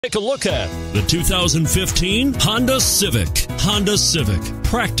Take a look at the 2015 Honda Civic. Honda Civic.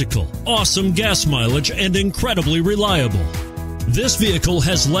 Practical, awesome gas mileage, and incredibly reliable. This vehicle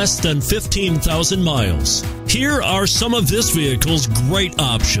has less than 15,000 miles. Here are some of this vehicle's great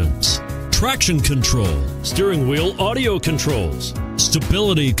options: traction control, steering wheel audio controls,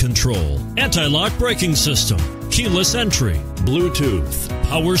 stability control, anti-lock braking system, keyless entry, Bluetooth,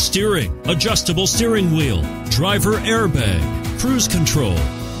 power steering, adjustable steering wheel, driver airbag, cruise control.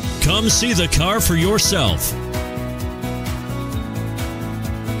 Come see the car for yourself.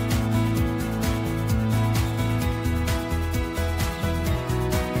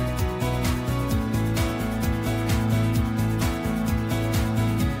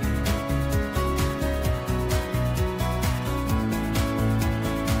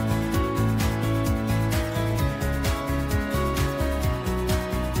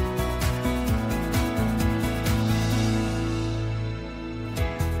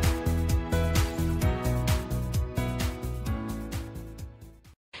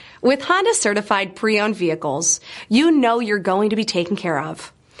 With Honda certified pre-owned vehicles, you know you're going to be taken care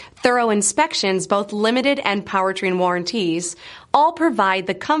of. Thorough inspections, both limited and powertrain warranties, all provide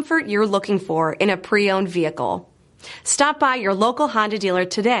the comfort you're looking for in a pre-owned vehicle. Stop by your local Honda dealer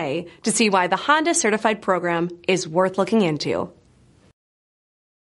today to see why the Honda certified program is worth looking into.